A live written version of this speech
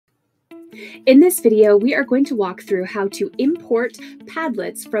In this video, we are going to walk through how to import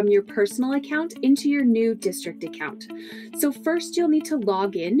Padlets from your personal account into your new district account. So first, you'll need to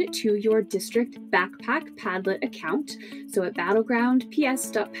log in to your district Backpack Padlet account, so at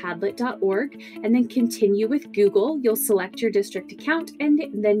battlegroundps.padlet.org, and then continue with Google. You'll select your district account, and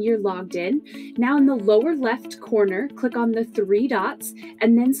then you're logged in. Now in the lower left corner, click on the three dots,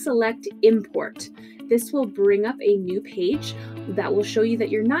 and then select Import. This will bring up a new page that will show you that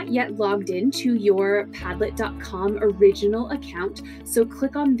you're not yet logged into your Padlet.com original account. So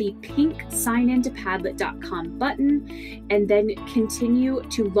click on the pink Sign In to Padlet.com button and then continue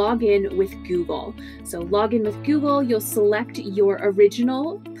to log in with Google. So log in with Google, you'll select your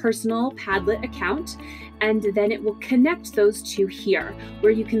original personal Padlet account, and then it will connect those two here,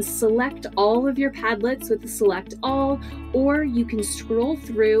 where you can select all of your Padlets with the Select All, or you can scroll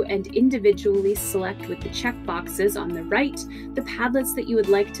through and individually select with the check boxes on the right the Padlets that you would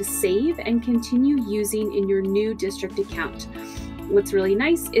like to save and continue using in your new district account. What's really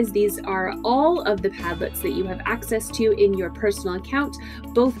nice is these are all of the Padlets that you have access to in your personal account,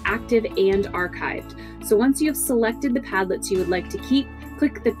 both active and archived. So once you have selected the Padlets you would like to keep,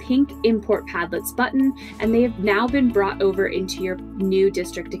 click the pink Import Padlets button, and they have now been brought over into your new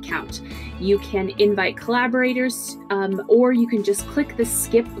district account. You can invite collaborators, or you can just click the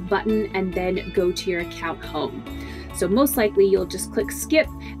skip button and then go to your account home. So most likely you'll just click skip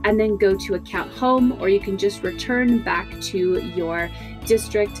and then go to account home, or you can just return back to your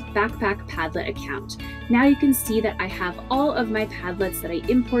district Backpack Padlet account. Now you can see that I have all of my Padlets that I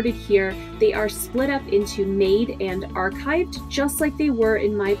imported here. They are split up into made and archived, just like they were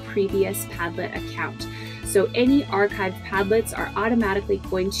in my previous Padlet account. So any archived Padlets are automatically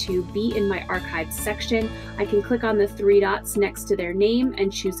going to be in my archived section. I can click on the three dots next to their name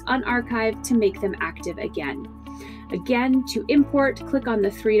and choose unarchive to make them active again. Again, to import, click on the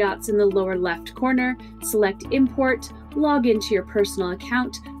three dots in the lower left corner, select Import, log into your personal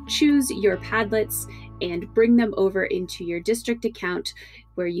account, choose your Padlets, and bring them over into your district account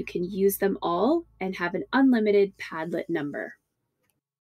where you can use them all and have an unlimited Padlet number.